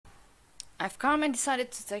I've come and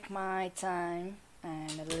decided to take my time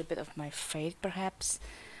and a little bit of my faith, perhaps,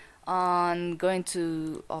 on going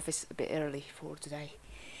to office a bit early for today.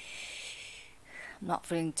 I'm not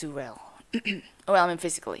feeling too well. Well, I mean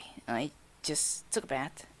physically. I just took a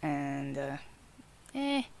bath and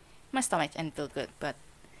my stomach didn't feel good, but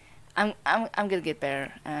I'm gonna get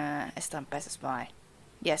better as time passes by.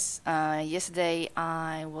 Yes, yesterday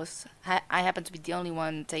I happened to be the only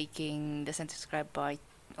one taking the sentence scribe by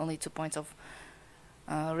only 2 points of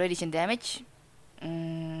radiation damage.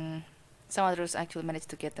 Some others actually managed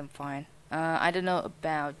to get them fine. I don't know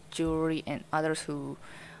about Jury and others who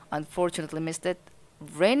unfortunately missed it.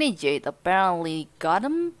 Renegade apparently got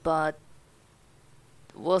him, but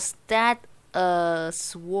was that a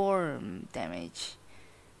swarm damage?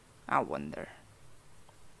 I wonder.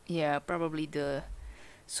 Yeah, probably the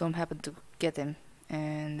swarm happened to get him,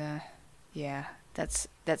 and yeah, that's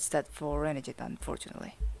that for Renegade,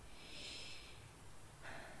 unfortunately.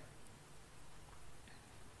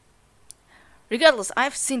 Regardless,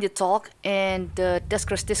 I've seen the talk in the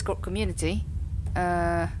Duskers Discord community,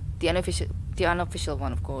 the unofficial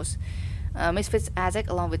one, of course. Misfits Azek,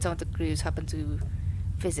 along with some of the crews, happened to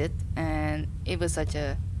visit, and it was such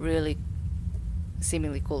a really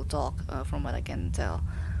seemingly cool talk, from what I can tell.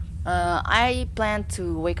 I planned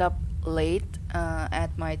to wake up late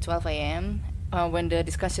at my 12 a.m. When the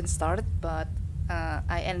discussion started, but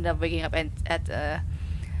I ended up waking up at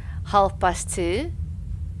 2:30.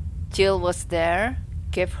 Jill was there,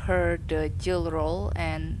 gave her the Jill roll,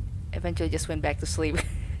 and eventually just went back to sleep.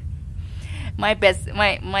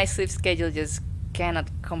 My sleep schedule just cannot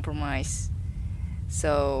compromise.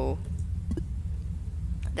 So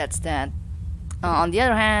that's that. On the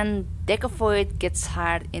other hand, Decafoid gets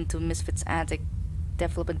hired into Misfits Attic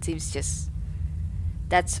development teams.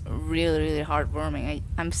 That's really heartwarming.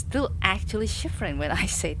 I'm still actually shivering when I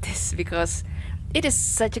say this because it is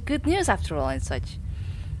such a good news after all and such.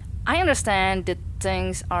 I understand that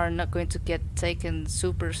things are not going to get taken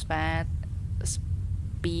super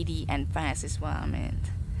speedy and fast is what I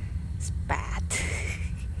meant. Spat.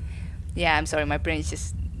 Yeah, I'm sorry, my brain is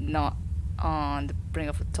just not on the brink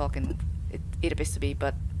of talking. It appears to be,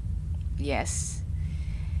 but yes.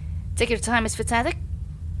 Take your time, Miss Fitzattic.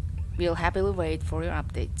 We'll happily wait for your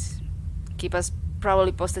updates. Keep us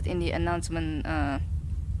probably posted in the announcement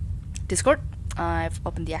Discord. I've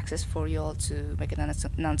opened the access for you all to make an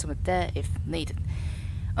announcement there if needed.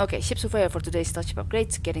 Okay, ship surveyor for today's starship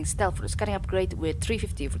upgrades. Getting stealth for the scouting upgrade with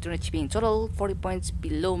 350 for drone HP in total, 40 points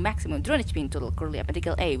below maximum drone HP in total. Currently at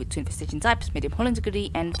medical A with 2 infestation types, medium hull integrity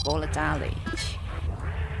and volatile age.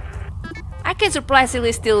 I can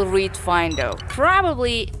surprisingly still read fine though.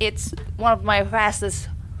 Probably it's one of my fastest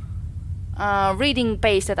reading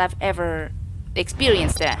pace that I've ever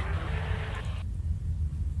experienced there.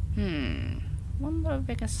 Wonder if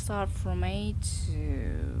I can start from A2.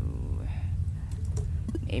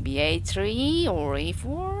 Maybe A3 or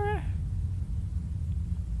A4?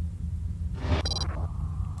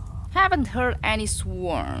 Haven't heard any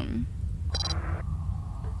swarm.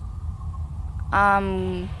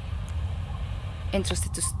 I'm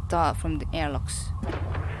interested to start from the airlocks.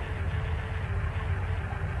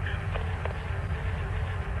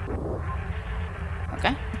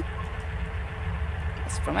 Okay.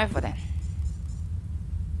 It's from F then.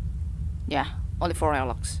 Yeah, only 4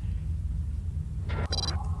 airlocks.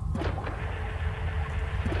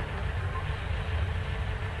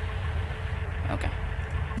 Okay.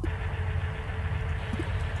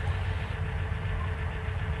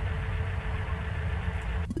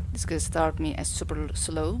 This could start me as super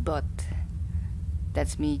slow, but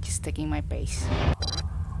that's me just taking my pace.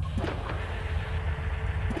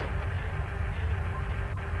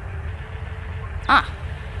 Ah!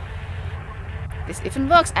 This even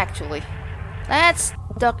works actually. Let's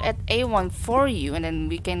dock at A1 for you, and then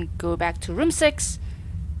we can go back to room 6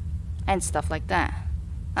 and stuff like that.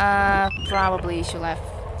 Probably should have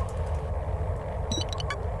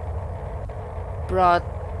brought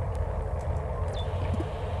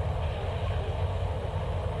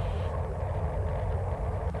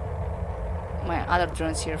my other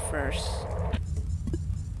drones here first.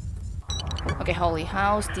 Okay, Holly,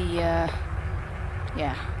 how's the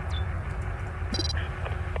yeah.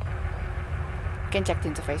 Can check the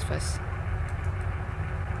interface first.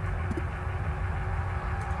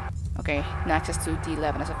 Okay, no access to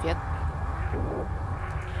D11 as of yet.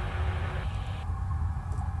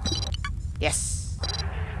 Yes.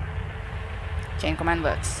 Chain command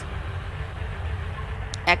works.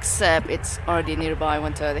 Except it's already nearby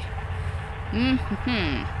 130.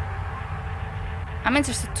 I'm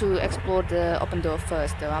interested to explore the open door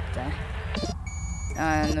first, though, up there.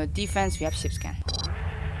 no defense, we have ship scan.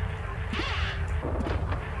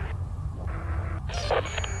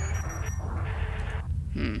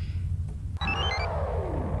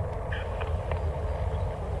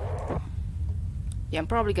 Yeah, I'm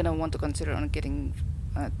probably gonna want to consider on getting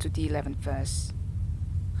to D11 first.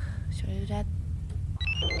 Should I do that?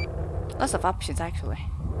 Lots of options actually.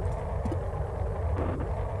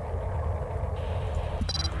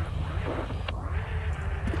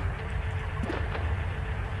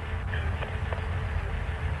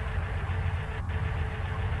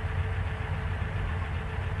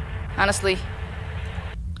 Honestly,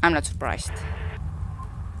 I'm not surprised.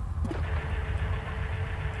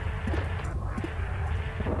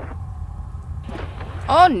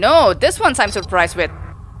 Oh no, this one's I'm surprised with.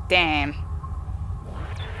 Damn.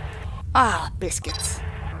 Ah, biscuits.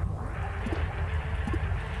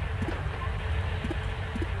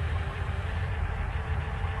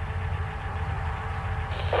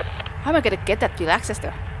 How am I gonna get that field access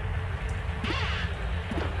though?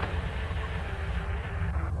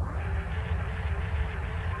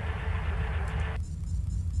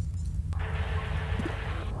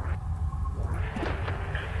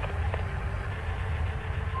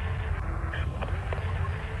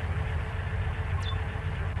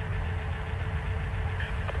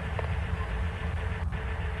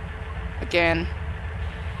 Again,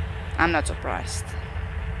 I'm not surprised.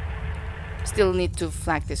 Still need to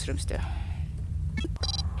flag these rooms though.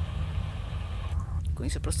 Going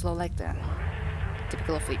super slow like that.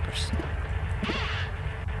 Typical of Leapers.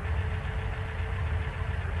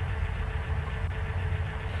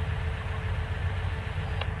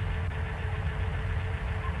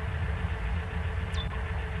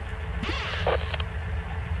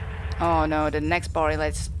 Oh no, the next bar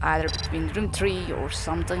is either between room 3 or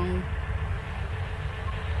something.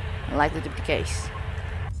 Likely to be the case.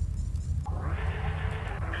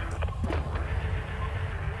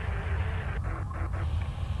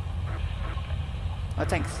 Oh,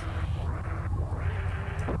 thanks.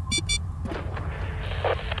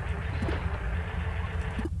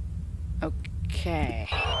 Okay.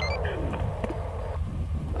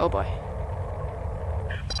 Oh boy.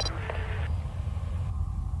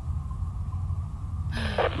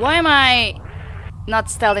 Why am I not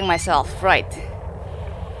stealthing myself? Right.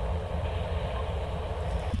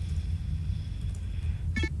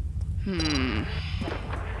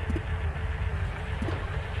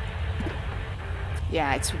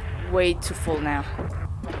 Yeah, it's way too full now.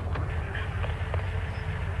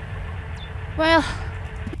 Well,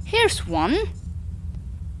 here's one.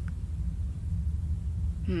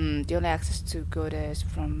 The only access to go there is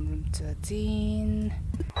from room 13.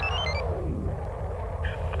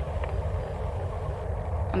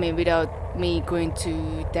 I mean, without me going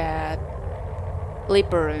to that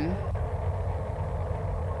Leaper room,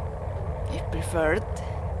 if preferred.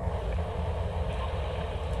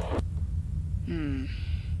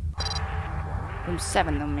 Room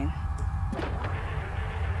 7, I mean.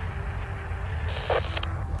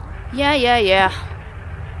 Yeah.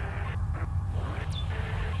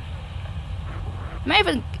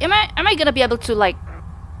 Am I gonna be able to like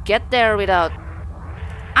get there without?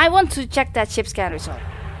 I want to check that ship scan result.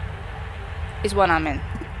 Is what I'm in.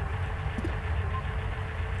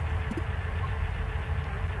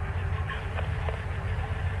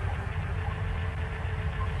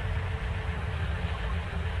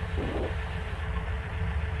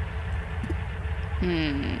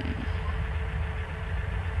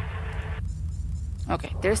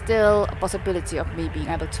 Okay, there's still a possibility of me being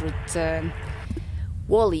able to return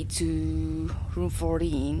Wally to room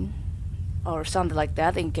 14 or something like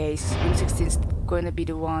that in case room 16 is going to be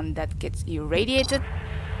the one that gets irradiated.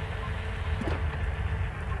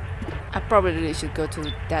 I probably really should go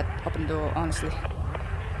to that open door, honestly.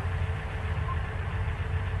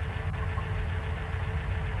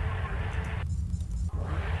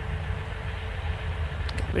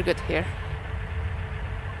 Okay, we're good here.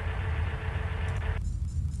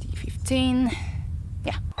 D15.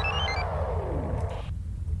 Yeah.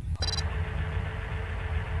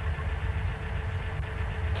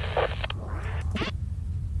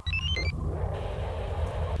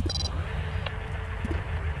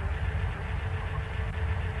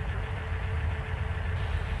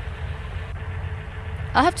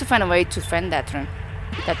 I'll have to find a way to fend that room.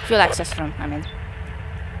 That fuel access room, I mean.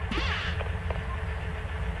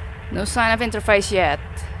 No sign of interface yet.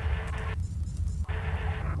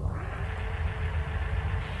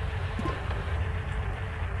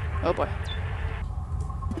 Oh boy.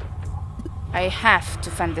 I have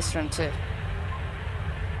to fend this room too.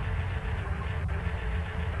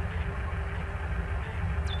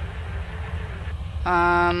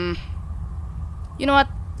 You know what?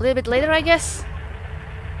 A little bit later, I guess.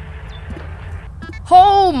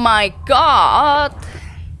 Oh my god!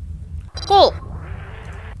 Cool.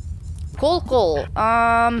 Cool.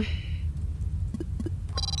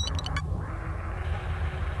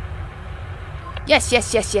 Yes.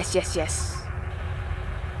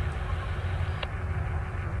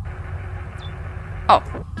 Oh,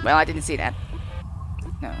 well, I didn't see that.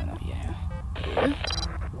 No, yeah.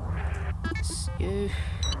 You.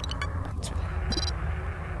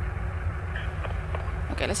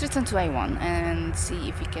 Okay, let's return to A1 and see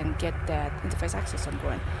if we can get that interface access on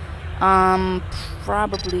point.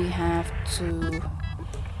 Probably have to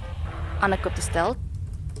unequip the stealth.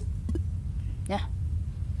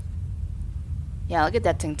 Yeah, I'll get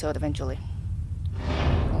that thing towed eventually.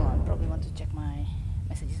 Hold on, probably want to check my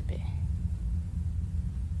messages a bit.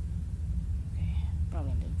 Okay,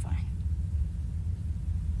 probably I'm doing fine.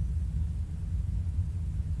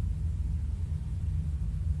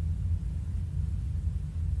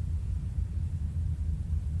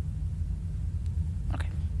 Okay.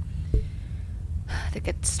 That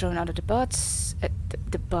gets thrown out of the bus.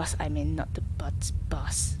 The bus, I mean, not the bus.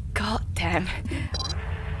 God damn.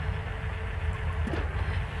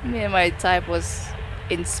 Me and my type was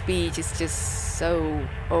in speech is just so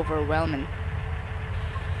overwhelming.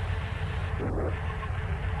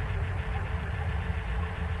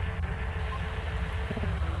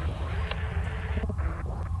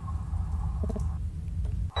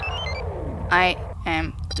 I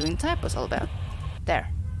am doing typos all about. There.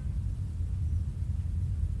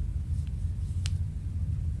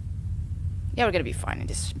 Yeah, we're gonna be fine in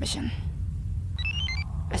this mission.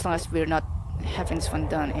 As long as we're not having this one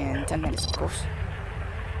done in 10 minutes, of course.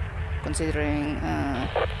 Considering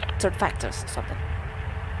third factors or something.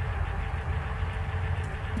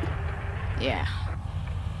 Yeah.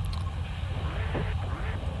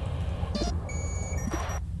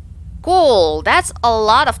 Cool, that's a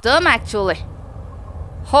lot of them actually.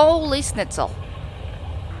 Holy schnitzel.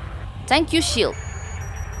 Thank you, shield.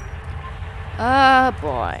 Oh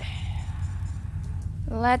boy.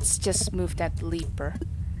 Let's just move that leaper.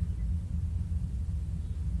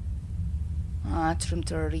 It's room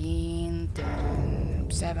 13, 10,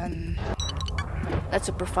 7. Let's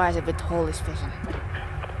supervise it with holy vision.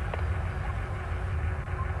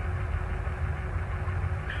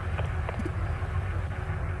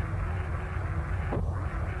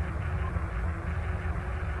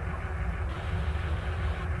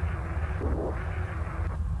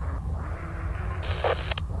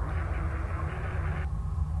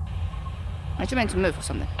 Aren't you meant to move or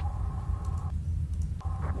something?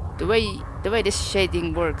 The way this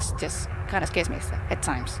shading works just kind of scares me at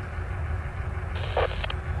times.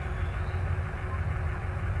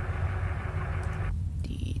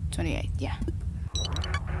 The 28, yeah.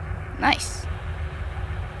 Nice.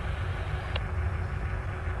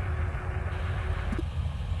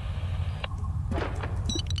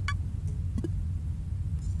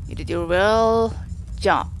 You did your well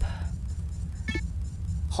job,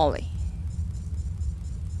 Holly.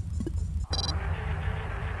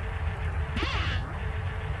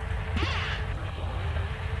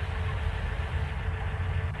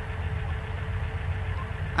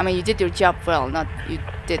 I mean, you did your job well, not you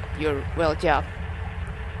did your well job.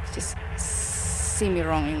 Just see me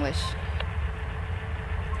wrong English.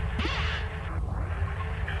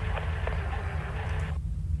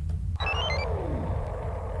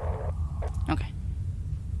 Okay.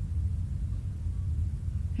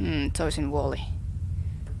 Toys in Wally.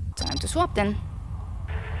 Time to swap then.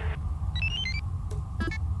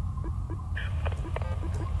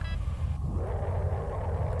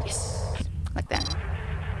 Yes, like that.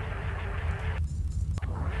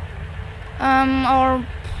 Or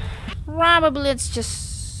probably it's just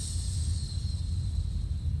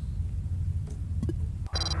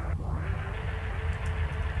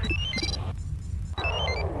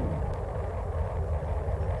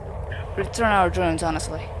return our drones,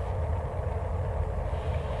 honestly.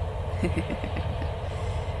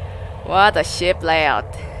 What a ship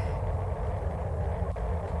layout.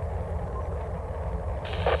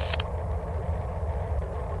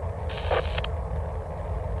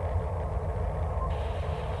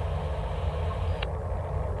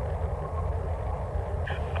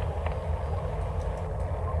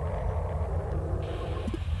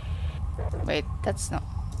 Wait, that's not...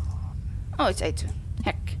 Oh, it's A2.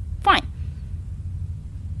 Heck, fine.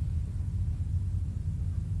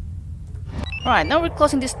 Alright, now we're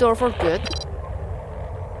closing this door for good.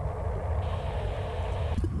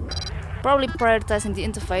 Probably prioritizing the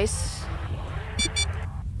interface.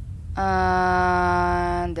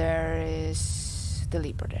 And there is... the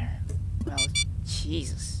leaper there. Well,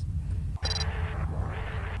 Jesus.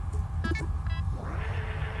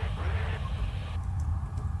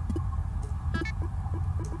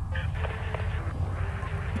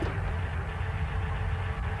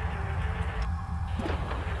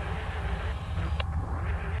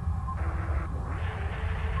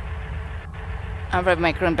 I'm with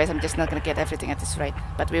my current base, I'm just not gonna get everything at this rate,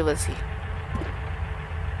 but we will see.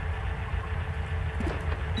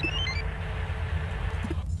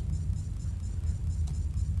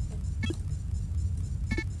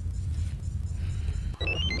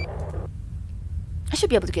 I should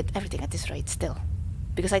be able to get everything at this rate still,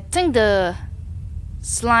 because I think the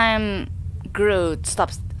slime growth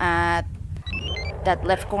stops at that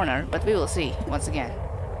left corner, but we will see once again.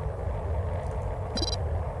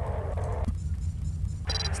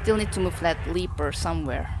 Still need to move that leaper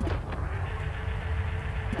somewhere.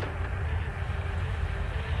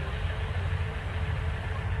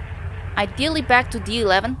 Ideally back to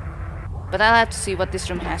D11, but I'll have to see what this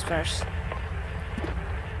room has first.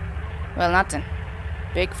 Well, nothing.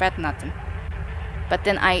 Big fat nothing. But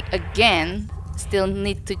then I again still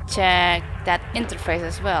need to check that interface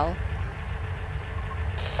as well.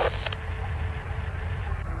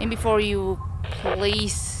 And before you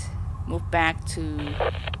please move back to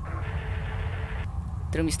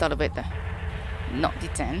the room you started with. Not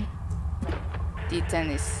D10.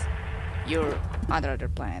 D10 is your other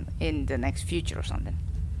plan in the next future or something.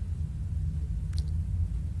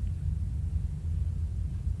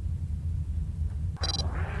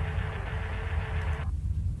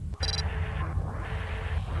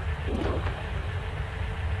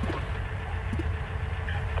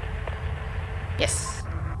 Yes,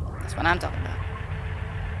 that's what I'm talking about.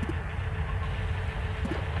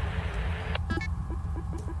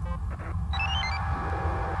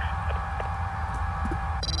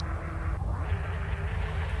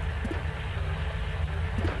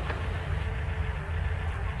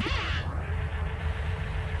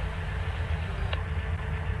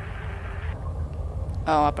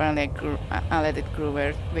 Oh, apparently I let it grow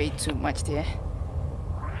way too much there.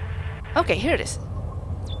 Okay, here it is.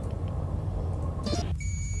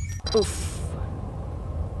 Oof.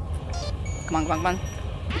 Come on, come on, come on.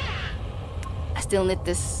 I still need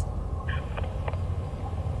this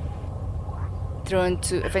drone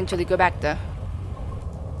to eventually go back though.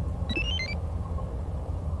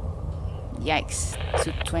 Yikes,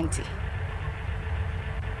 220.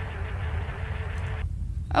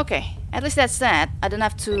 Okay, at least that's that. I don't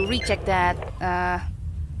have to recheck that.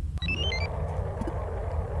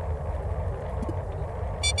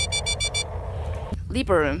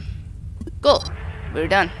 Leaper room. Cool. We're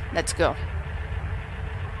done. Let's go.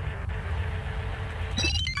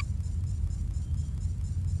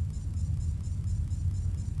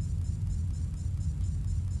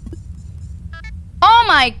 Oh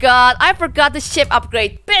my god! I forgot the ship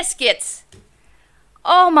upgrade. Biscuits!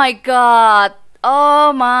 Oh my god!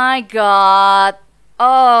 Oh my god!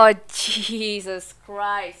 Oh Jesus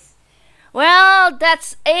Christ! Well,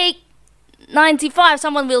 that's 895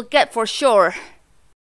 someone will get for sure.